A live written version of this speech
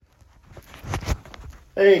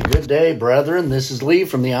Hey, good day, brethren. This is Lee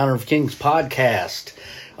from the Honor of Kings podcast.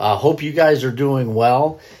 Hope you guys are doing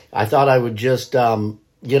well. I thought I would just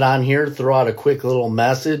get on here, throw out a quick little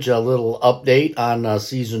message, a little update on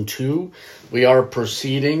season 2. We are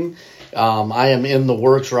proceeding. I am in the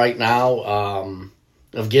works right now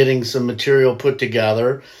of getting some material put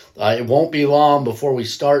together. It won't be long before we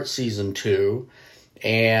start season 2.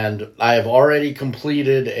 And I have already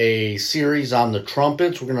completed a series on the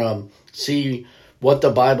trumpets. We're going to see what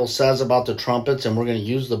the Bible says about the trumpets, and we're going to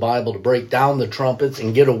use the Bible to break down the trumpets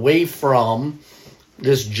and get away from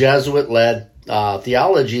this Jesuit-led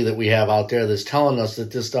theology that we have out there that's telling us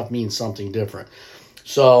that this stuff means something different.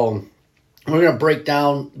 So we're going to break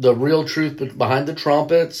down the real truth behind the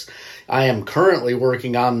trumpets. I am currently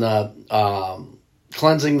working on the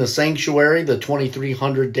Cleansing the Sanctuary, the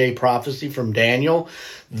 2300-day prophecy from Daniel.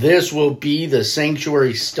 This will be the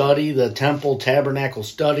sanctuary study, the temple tabernacle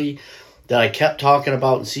study that I kept talking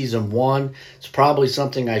about in season 1. It's probably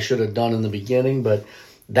something I should have done in the beginning, but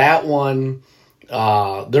that one,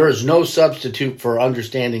 there is no substitute for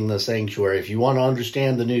understanding the sanctuary. If you want to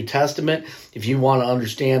understand the New Testament, if you want to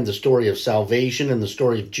understand the story of salvation and the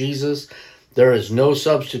story of Jesus, there is no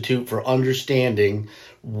substitute for understanding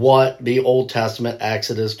what the Old Testament,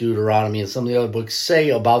 Exodus, Deuteronomy, and some of the other books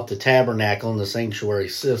say about the tabernacle and the sanctuary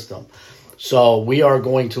system. So we are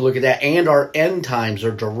going to look at that, and our end times are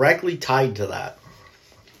directly tied to that.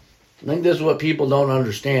 I think this is what people don't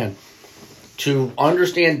understand. To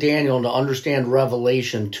understand Daniel and to understand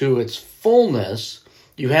Revelation to its fullness,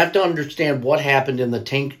 you have to understand what happened in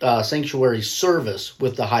the sanctuary service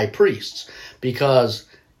with the high priests, because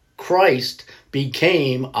Christ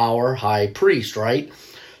became our high priest, right?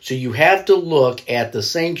 So you have to look at the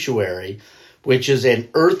sanctuary, which is an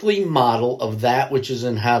earthly model of that which is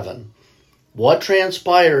in heaven. What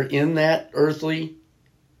transpired in that earthly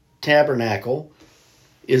tabernacle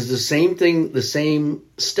is the same thing, the same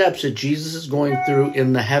steps that Jesus is going through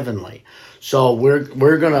in the heavenly. So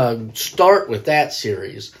we're going to start with that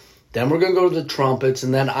series. Then we're going to go to the trumpets,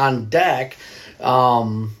 and then on deck,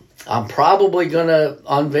 I'm probably going to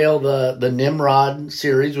unveil the Nimrod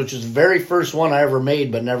series, which is the very first one I ever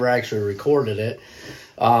made, but never actually recorded it.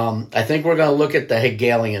 I think we're going to look at the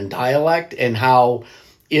Hegelian dialect and how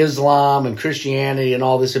Islam and Christianity and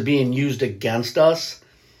all this are being used against us,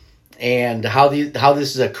 and how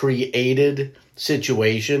this is a created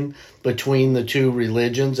situation between the two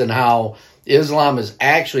religions, and how Islam is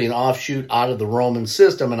actually an offshoot out of the Roman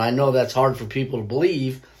system. And I know that's hard for people to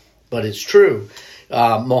believe, but it's true.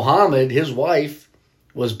 Muhammad, his wife,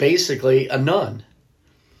 was basically a nun.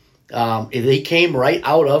 They came right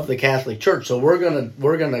out of the Catholic Church. So we're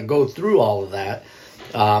gonna go through all of that.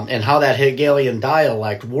 And how that Hegelian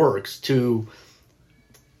dialect works to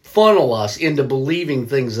funnel us into believing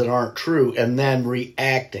things that aren't true and then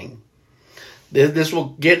reacting. This will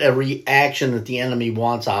get a reaction that the enemy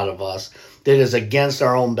wants out of us that is against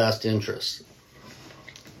our own best interests.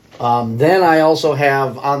 Then I also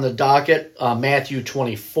have on the docket Matthew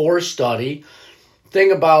 24 study.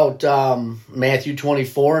 Thing about Matthew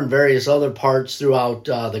 24 and various other parts throughout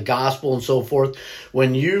the gospel and so forth,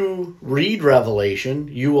 when you read Revelation,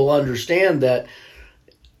 you will understand that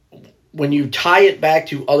when you tie it back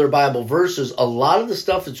to other Bible verses, a lot of the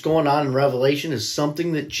stuff that's going on in Revelation is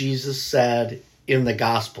something that Jesus said in the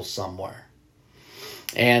gospel somewhere.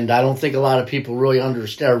 And I don't think a lot of people really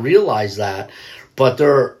understand or realize that, but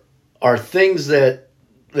there are things that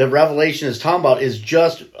Revelation is talking about is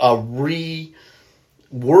just a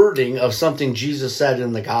wording of something Jesus said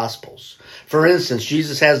in the Gospels. For instance,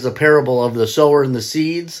 Jesus has the parable of the sower and the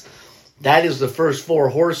seeds. That is the first 4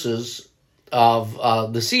 horses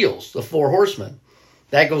of the seals, the 4 horsemen.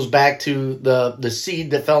 That goes back to the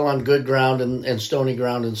seed that fell on good ground and stony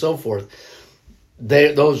ground and so forth.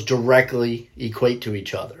 Those directly equate to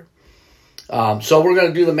each other. So we're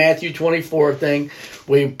going to do the Matthew 24 thing.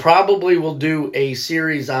 We probably will do a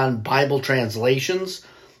series on Bible translations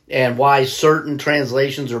and why certain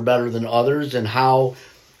translations are better than others, and how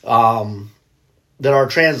that our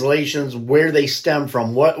translations, where they stem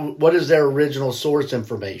from, what is their original source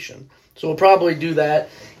information. So we'll probably do that,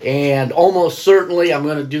 and almost certainly I'm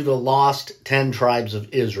going to do the lost 10 tribes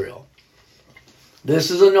of Israel.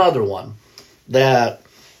 This is another one that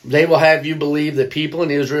they will have you believe that people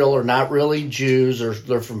in Israel are not really Jews, or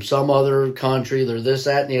they're from some other country, they're this,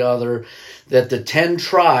 that, and the other, that the 10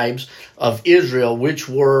 tribes of Israel, which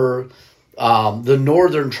were the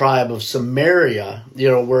northern tribe of Samaria,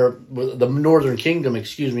 where the northern kingdom, of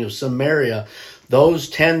Samaria, those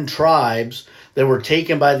 10 tribes that were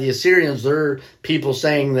taken by the Assyrians, there are people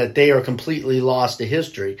saying that they are completely lost to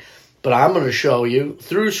history. But I'm going to show you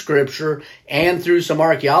through Scripture and through some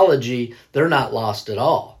archaeology, they're not lost at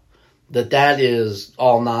all. That is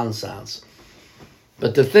all nonsense.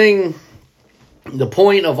 But the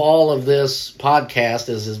point of all of this podcast,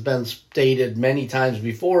 as has been stated many times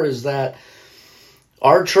before, is that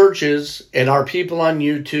our churches and our people on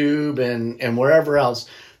YouTube and wherever else,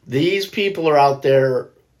 these people are out there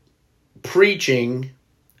preaching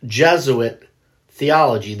Jesuit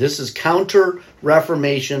theology. This is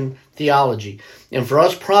counter-Reformation theology. And for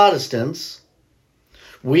us Protestants,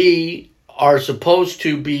 we are supposed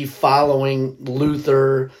to be following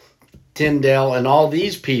Luther, Tyndale, and all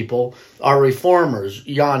these people are reformers.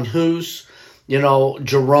 Jan Hus,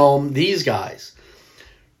 Jerome, these guys.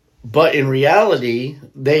 But in reality,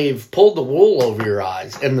 they've pulled the wool over your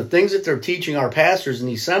eyes. And the things that they're teaching our pastors in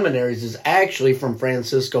these seminaries is actually from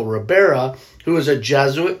Francisco Ribera, who is a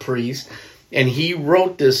Jesuit priest. And he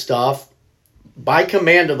wrote this stuff by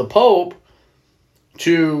command of the Pope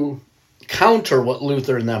to counter what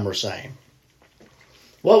Luther and them were saying.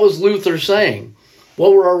 What was Luther saying?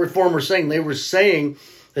 What were our reformers saying? They were saying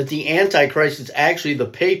that the Antichrist is actually the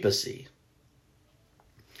papacy.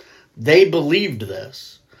 They believed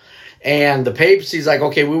this. And the papacy's like,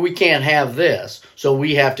 okay, well, we can't have this, so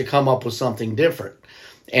we have to come up with something different.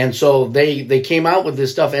 And so they came out with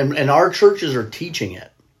this stuff, and our churches are teaching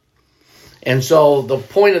it. And so the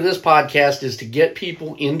point of this podcast is to get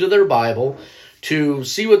people into their Bible, to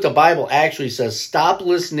see what the Bible actually says. Stop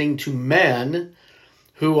listening to men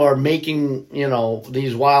who are making,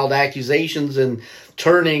 these wild accusations and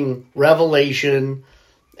turning Revelation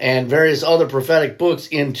and various other prophetic books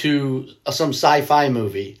into some sci-fi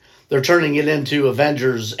movie. They're turning it into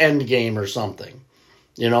Avengers Endgame or something,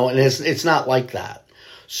 and it's not like that.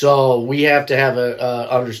 So we have to have a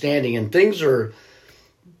understanding, and things are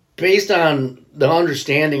based on the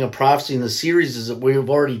understanding of prophecy and the series that we've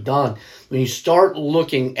already done. When you start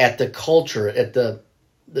looking at the culture, at the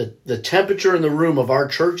temperature in the room of our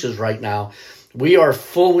churches right now, we are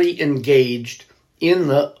fully engaged in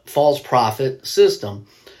the false prophet system.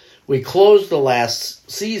 We closed the last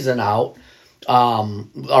season out.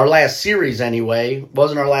 Our last series anyway,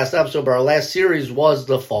 wasn't our last episode, but our last series was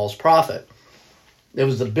the false prophet. It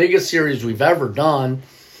was the biggest series we've ever done,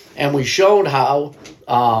 and we showed how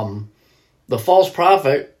the false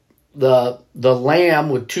prophet, the lamb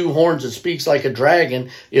with two horns that speaks like a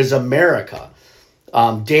dragon, is America.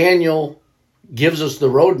 Daniel gives us the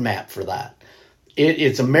roadmap for that.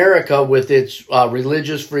 It's America with its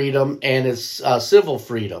religious freedom and its civil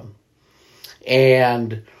freedom.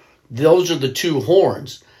 And those are the two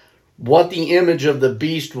horns. What the image of the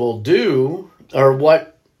beast will do, or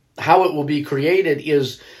how it will be created,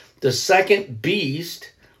 is the second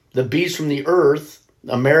beast, the beast from the earth,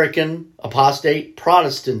 American apostate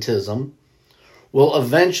Protestantism, will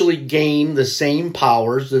eventually gain the same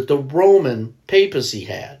powers that the Roman papacy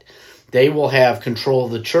had. They will have control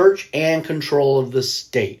of the church and control of the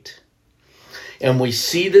state. And we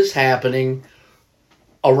see this happening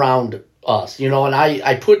around us, and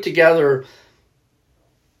I put together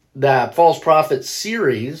that false prophet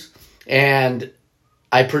series, and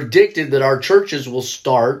I predicted that our churches will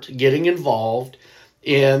start getting involved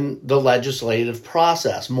in the legislative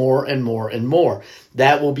process more and more and more.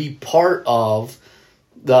 That will be part of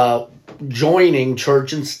the joining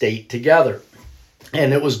church and state together.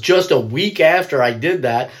 And it was just a week after I did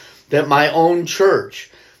that my own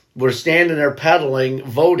church were standing there peddling,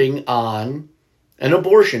 voting on an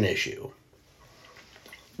abortion issue.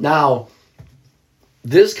 Now,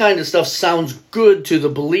 this kind of stuff sounds good to the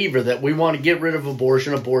believer, that we want to get rid of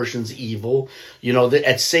abortion. Abortion's evil,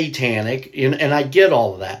 it's satanic, and I get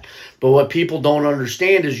all of that. But what people don't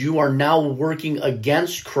understand is you are now working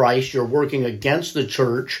against Christ, you're working against the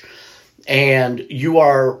church, and you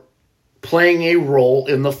are playing a role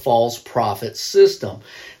in the false prophet system.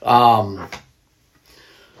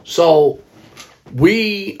 So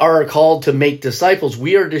we are called to make disciples.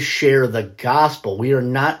 We are to share the gospel. We are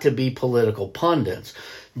not to be political pundits.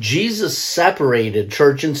 Jesus separated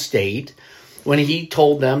church and state when he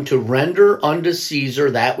told them to render unto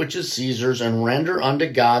Caesar that which is Caesar's and render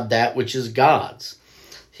unto God that which is God's.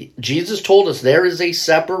 Jesus told us there is a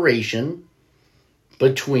separation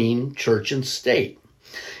between church and state.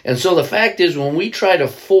 And so the fact is, when we try to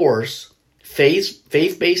force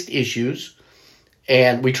faith-based issues,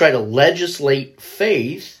 and we try to legislate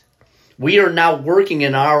faith, we are now working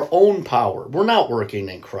in our own power. We're not working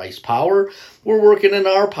in Christ's power. We're working in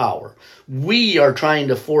our power. We are trying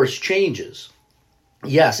to force changes.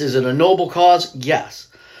 Yes, is it a noble cause? Yes.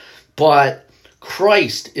 But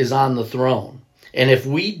Christ is on the throne. And if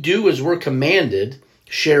we do as we're commanded,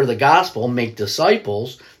 share the gospel, make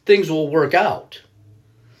disciples, things will work out.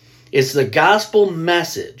 It's the gospel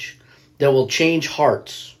message that will change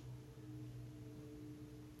hearts.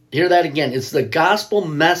 Hear that again. It's the gospel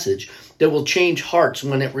message that will change hearts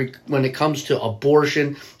when it comes to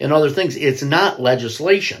abortion and other things. It's not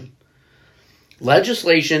legislation.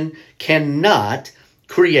 Legislation cannot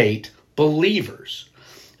create believers.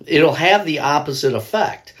 It'll have the opposite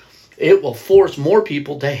effect. It will force more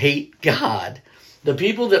people to hate God. The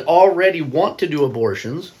people that already want to do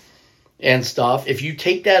abortions and stuff, if you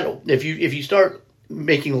take that, if you start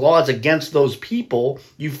making laws against those people,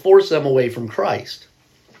 you force them away from Christ.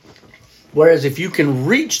 Whereas if you can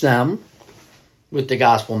reach them with the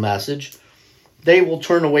gospel message, they will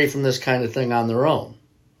turn away from this kind of thing on their own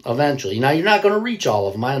eventually. Now, you're not going to reach all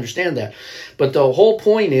of them. I understand that. But the whole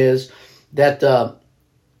point is that the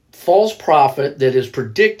false prophet that is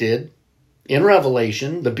predicted in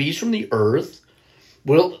Revelation, the beast from the earth,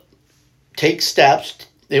 will take steps.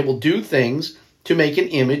 It will do things to make an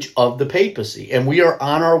image of the papacy. And we are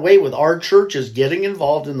on our way with our churches getting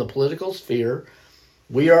involved in the political sphere.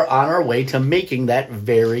 We are on our way to making that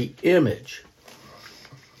very image.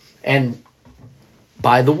 And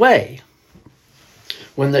by the way,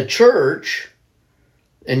 when the church,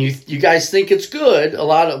 and you guys think it's good, a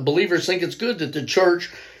lot of believers think it's good that the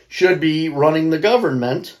church should be running the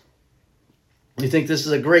government. You think this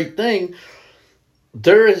is a great thing.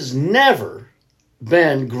 There has never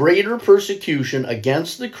been greater persecution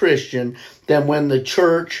against the Christian than when the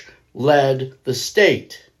church led the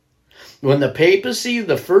state. When the papacy,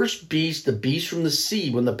 the first beast, the beast from the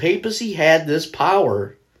sea, when the papacy had this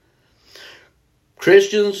power,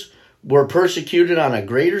 Christians were persecuted on a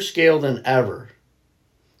greater scale than ever.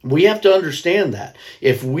 We have to understand that.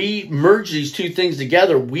 If we merge these two things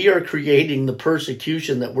together, we are creating the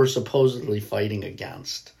persecution that we're supposedly fighting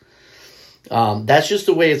against. That's just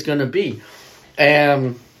the way it's going to be.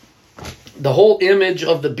 And the whole image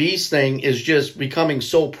of the beast thing is just becoming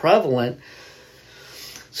so prevalent.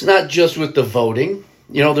 It's not just with the voting.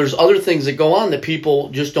 You know, there's other things that go on that people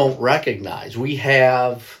just don't recognize. We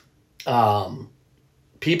have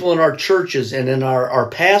people in our churches and in our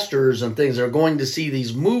pastors and things that are going to see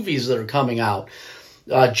these movies that are coming out.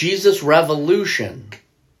 Jesus Revolution.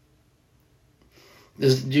 Do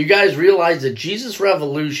you guys realize that Jesus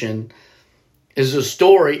Revolution is a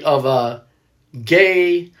story of a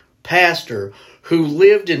gay pastor who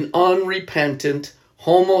lived an unrepentant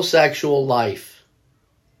homosexual life?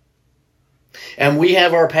 And we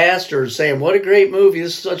have our pastors saying, what a great movie.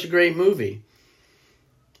 This is such a great movie.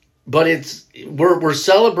 But we're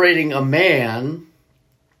celebrating a man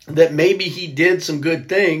that maybe he did some good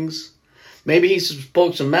things. Maybe he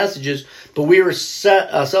spoke some messages. But we were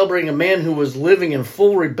celebrating a man who was living in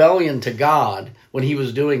full rebellion to God when he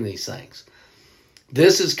was doing these things.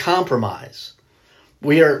 This is compromise.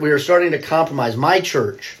 We are starting to compromise. My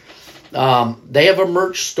church, they have a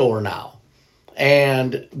merch store now.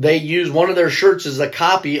 And they use one of their shirts as a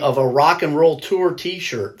copy of a rock and roll tour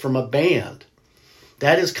t-shirt from a band.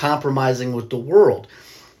 That is compromising with the world.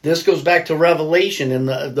 This goes back to Revelation in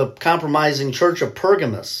the compromising church of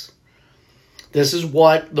Pergamos. This is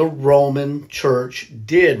what the Roman church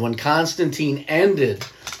did. When Constantine ended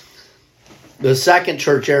the second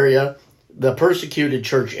church area, the persecuted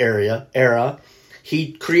church era,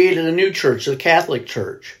 he created a new church, the Catholic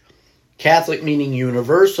Church. Catholic meaning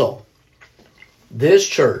universal. This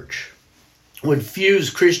church would fuse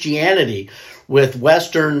Christianity with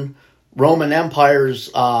Western Roman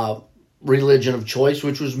Empire's religion of choice,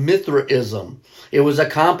 which was Mithraism. It was a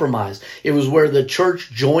compromise. It was where the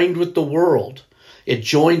church joined with the world. It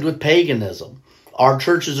joined with paganism. Our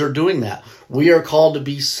churches are doing that. We are called to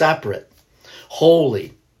be separate,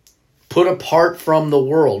 holy, put apart from the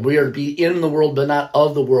world. We are to be in the world, but not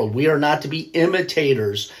of the world. We are not to be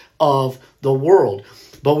imitators of the world.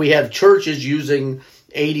 But we have churches using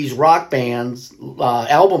 80s rock bands,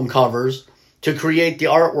 album covers, to create the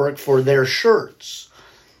artwork for their shirts.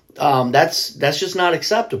 That's just not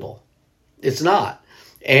acceptable. It's not.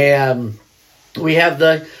 And we have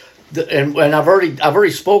and I've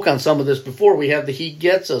already spoke on some of this before. We have the He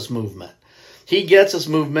Gets Us movement. He Gets Us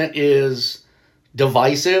movement is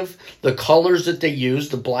divisive. The colors that they use,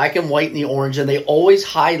 the black and white and the orange, and they always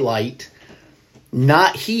highlight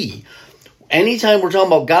not He. Anytime we're talking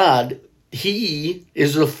about God, He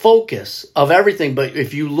is the focus of everything. But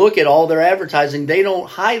if you look at all their advertising, they don't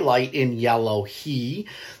highlight in yellow He.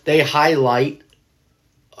 They highlight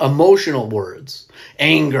emotional words.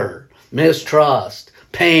 Anger, mistrust,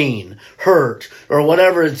 pain, hurt, or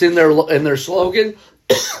whatever it's in their slogan.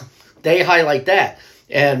 They highlight that.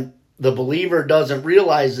 And the believer doesn't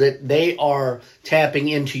realize that they are tapping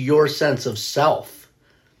into your sense of self.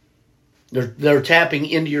 They're tapping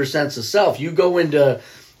into your sense of self. You go into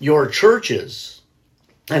your churches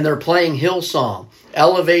and they're playing Hillsong,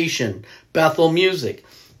 Elevation, Bethel Music.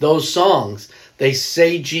 Those songs, they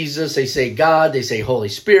say Jesus, they say God, they say Holy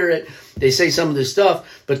Spirit, they say some of this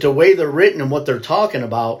stuff, but the way they're written and what they're talking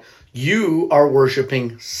about, you are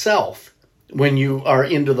worshiping self when you are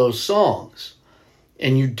into those songs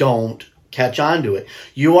and you don't catch on to it.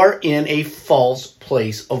 You are in a false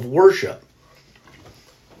place of worship.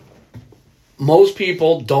 Most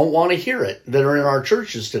people don't want to hear it that are in our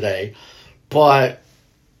churches today, but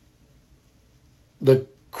the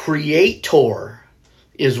Creator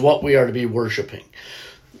is what we are to be worshiping.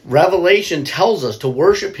 Revelation tells us to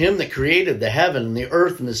worship him that created the heaven and the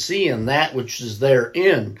earth and the sea and that which is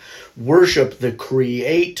therein. Worship the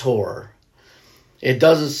Creator. It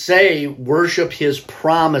doesn't say worship his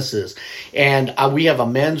promises. And we have a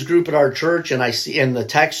men's group at our church, and I see in the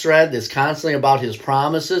text thread that's constantly about his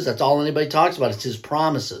promises. That's all anybody talks about. It's his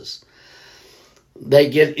promises.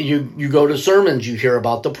 They get you go to sermons, you hear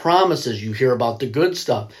about the promises, you hear about the good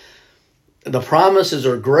stuff. The promises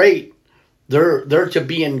are great. They're to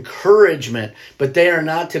be encouragement, but they are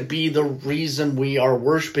not to be the reason we are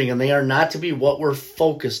worshiping, and they are not to be what we're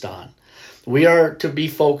focused on. We are to be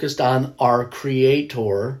focused on our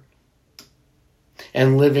Creator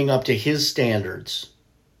and living up to his standards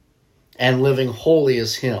and living holy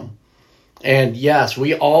as him. And yes,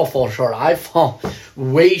 we all fall short. I fall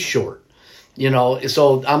way short.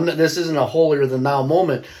 So this isn't a holier than thou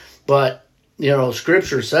moment, but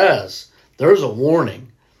Scripture says there's a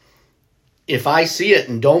warning. If I see it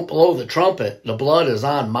and don't blow the trumpet, the blood is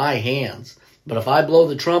on my hands. But if I blow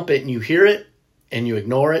the trumpet and you hear it and you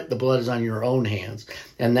ignore it, the blood is on your own hands.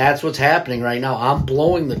 And that's what's happening right now. I'm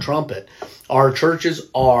blowing the trumpet. Our churches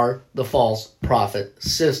are the false prophet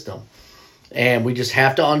system. And we just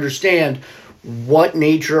have to understand, what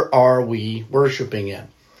nature are we worshiping in?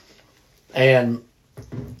 And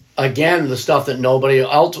again, the stuff that nobody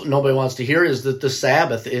wants to hear is that the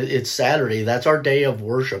Sabbath, it's Saturday. That's our day of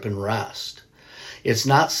worship and rest. It's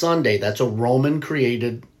not Sunday. That's a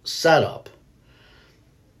Roman-created setup.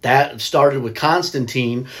 That started with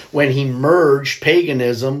Constantine when he merged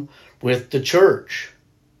paganism with the church.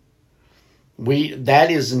 That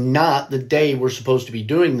is not the day we're supposed to be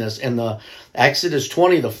doing this. And the Exodus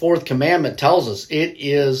 20, the fourth commandment, tells us it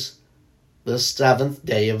is the seventh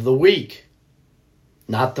day of the week,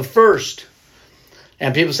 not the first.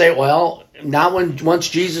 And people say, well, once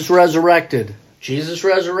Jesus resurrected,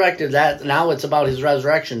 that now it's about his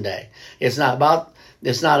resurrection day. It's not about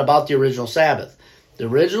the original Sabbath. The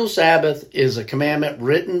original Sabbath is a commandment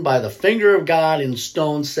written by the finger of God in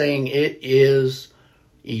stone, saying it is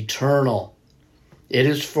eternal. It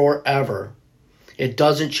is forever. It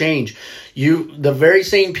doesn't change. The very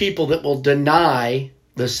same people that will deny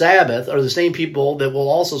the Sabbath are the same people that will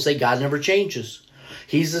also say God never changes.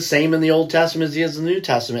 He's the same in the Old Testament as he is in the New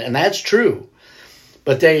Testament, and that's true.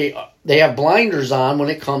 But they have blinders on when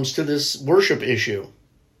it comes to this worship issue.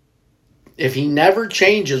 If he never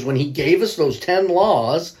changes, when he gave us those 10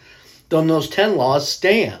 laws, then those 10 laws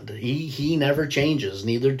stand. He never changes,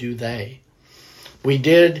 neither do they. We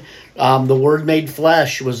did, the Word Made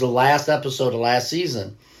Flesh was the last episode of last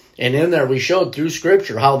season. And in there we showed through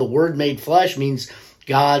Scripture how the Word Made Flesh means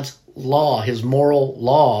God's law, his moral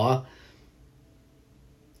law,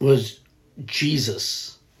 was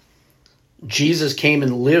Jesus. Jesus came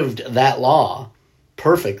and lived that law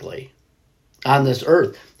perfectly on this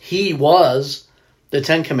earth. He was the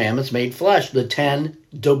 10 commandments made flesh, the 10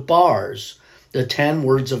 Debars, the 10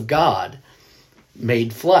 words of God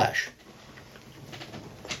made flesh.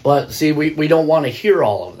 But see, we don't want to hear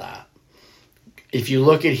all of that. If you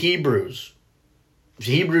look at Hebrews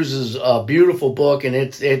is a beautiful book, and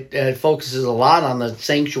it focuses a lot on the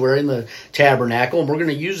sanctuary and the tabernacle, and we're going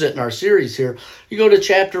to use it in our series here. You go to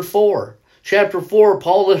chapter 4. Chapter 4,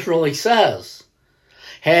 Paul literally says,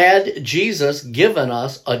 had Jesus given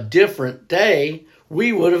us a different day,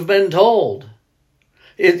 we would have been told.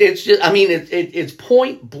 It's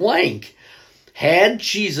point blank. Had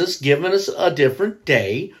Jesus given us a different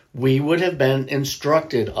day, we would have been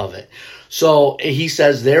instructed of it. So he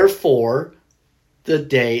says, therefore,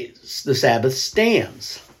 the Sabbath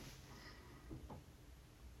stands.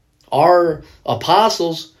 Our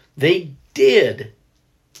apostles, they did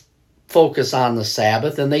focus on the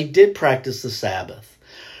Sabbath, and they did practice the Sabbath.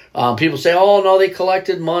 People say, oh, no, they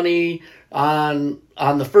collected money on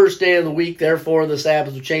the first day of the week, therefore the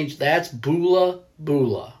Sabbath will change. That's bula.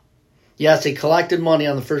 Yes, they collected money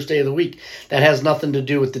on the first day of the week. That has nothing to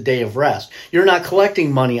do with the day of rest. You're not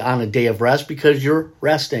collecting money on a day of rest because you're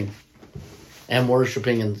resting and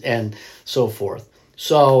worshiping and so forth.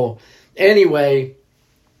 So Anyway,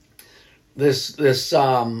 this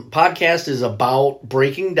podcast is about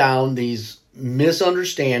breaking down these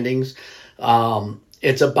misunderstandings.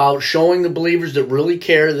 It's about showing the believers that really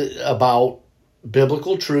care about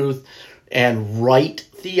biblical truth and right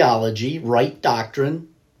theology, right doctrine.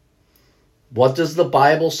 What does the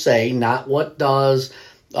Bible say? Not what does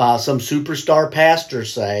some superstar pastor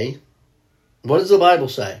say. What does the Bible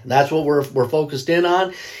say? That's what we're focused in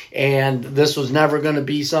on. And this was never going to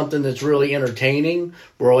be something that's really entertaining.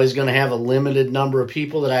 We're always going to have a limited number of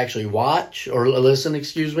people that actually watch or listen,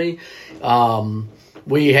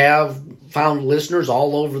 We have found listeners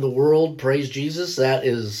all over the world. Praise Jesus. That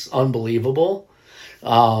is unbelievable.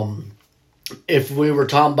 If we were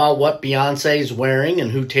talking about what Beyonce is wearing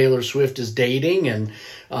and who Taylor Swift is dating and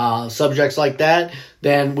subjects like that,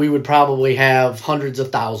 then we would probably have hundreds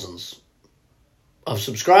of thousands of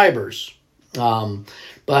subscribers.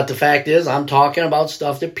 But the fact is, I'm talking about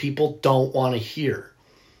stuff that people don't want to hear.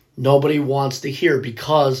 Nobody wants to hear,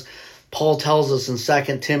 because Paul tells us in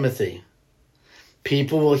 2 Timothy,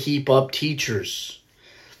 people will heap up teachers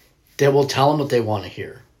that will tell them what they want to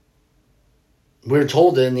hear. We're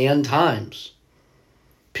told that in the end times,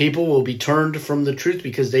 people will be turned from the truth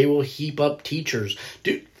because they will heap up teachers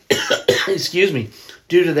due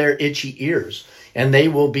to their itchy ears. And they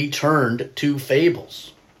will be turned to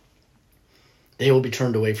fables. They will be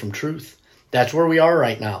turned away from truth. That's where we are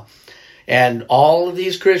right now. And all of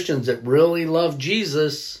these Christians that really love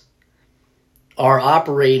Jesus are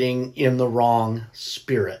operating in the wrong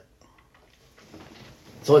spirit.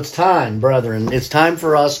 So it's time, brethren. It's time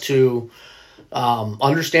for us to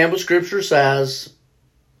understand what Scripture says.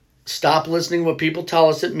 Stop listening to what people tell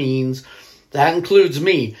us it means. That includes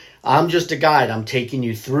me. I'm just a guide. I'm taking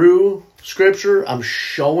you through Scripture. I'm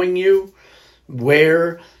showing you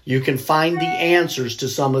where you can find the answers to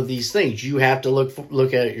some of these things. You have to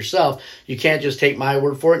look at it yourself. You can't just take my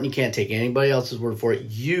word for it, and you can't take anybody else's word for it.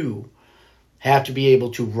 You have to be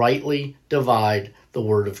able to rightly divide the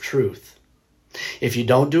word of truth. If you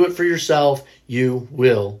don't do it for yourself, you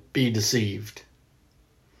will be deceived.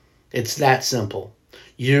 It's that simple.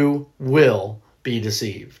 You will be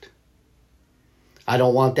deceived. I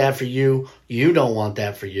don't want that for you. You don't want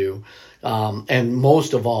that for you. And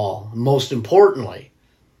most of all, most importantly,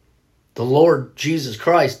 the Lord Jesus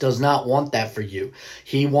Christ does not want that for you.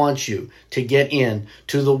 He wants you to get in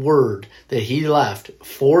to the word that he left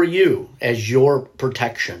for you as your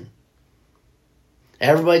protection.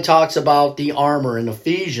 Everybody talks about the armor in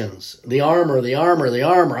Ephesians. The armor.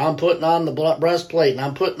 I'm putting on the breastplate and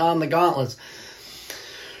I'm putting on the gauntlets.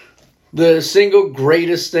 The single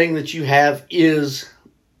greatest thing that you have is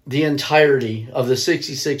the entirety of the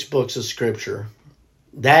 66 books of Scripture.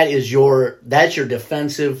 That's your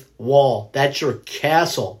defensive wall. That's your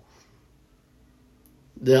castle.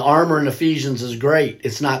 The armor in Ephesians is great.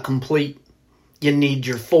 It's not complete. You need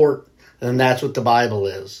your fort, and that's what the Bible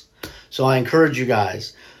is. So I encourage you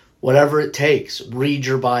guys, whatever it takes, read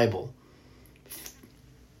your Bible.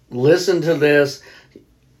 Listen to this.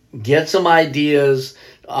 Get some ideas.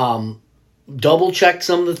 Double check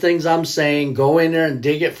some of the things I'm saying. Go in there and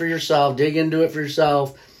dig it for yourself. Dig into it for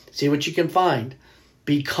yourself. See what you can find.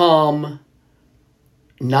 Become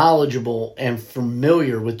knowledgeable and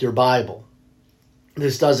familiar with your Bible.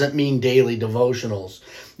 This doesn't mean daily devotionals.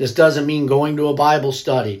 This doesn't mean going to a Bible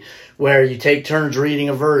study where you take turns reading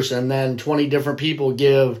a verse and then 20 different people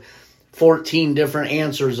give 14 different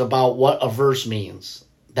answers about what a verse means.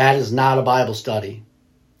 That is not a Bible study.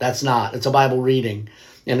 That's not. It's a Bible reading.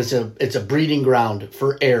 And it's a breeding ground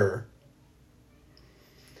for error.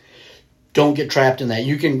 Don't get trapped in that.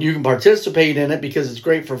 You can participate in it because it's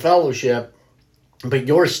great for fellowship, but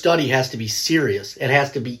your study has to be serious. It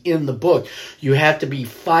has to be in the book. You have to be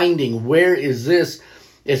finding, where is this?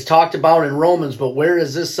 It's talked about in Romans, but where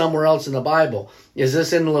is this somewhere else in the Bible? Is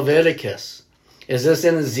this in Leviticus? Is this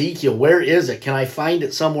in Ezekiel? Where is it? Can I find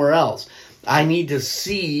it somewhere else? I need to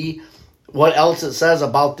see what else it says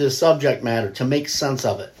about this subject matter to make sense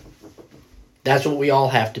of it. That's what we all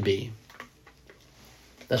have to be.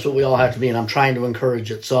 That's what we all have to be, and I'm trying to encourage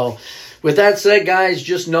it. So with that said, guys,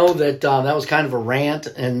 just know that that was kind of a rant,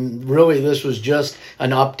 and really this was just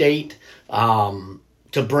an update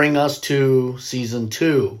to bring us to Season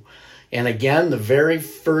 2. And again, the very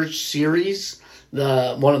first series,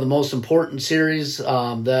 one of the most important series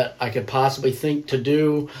that I could possibly think to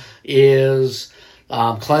do is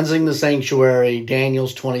Cleansing the Sanctuary,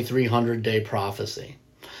 Daniel's 2300-day prophecy.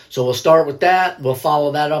 So we'll start with that. We'll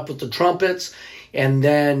follow that up with the trumpets. And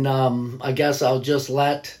then I guess I'll just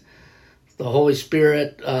let the Holy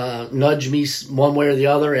Spirit nudge me one way or the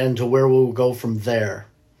other and to where we'll go from there.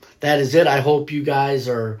 That is it. I hope you guys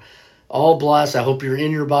are all blessed. I hope you're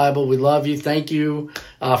in your Bible. We love you. Thank you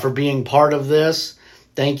for being part of this.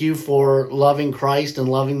 Thank you for loving Christ and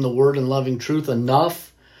loving the Word and loving truth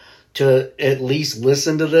enough to at least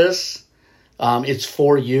listen to this. It's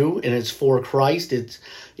for you and it's for Christ.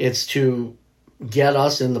 It's to get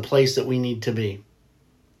us in the place that we need to be.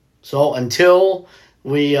 So until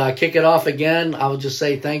we kick it off again, I will just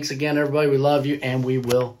say thanks again, everybody. We love you, and we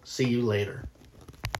will see you later.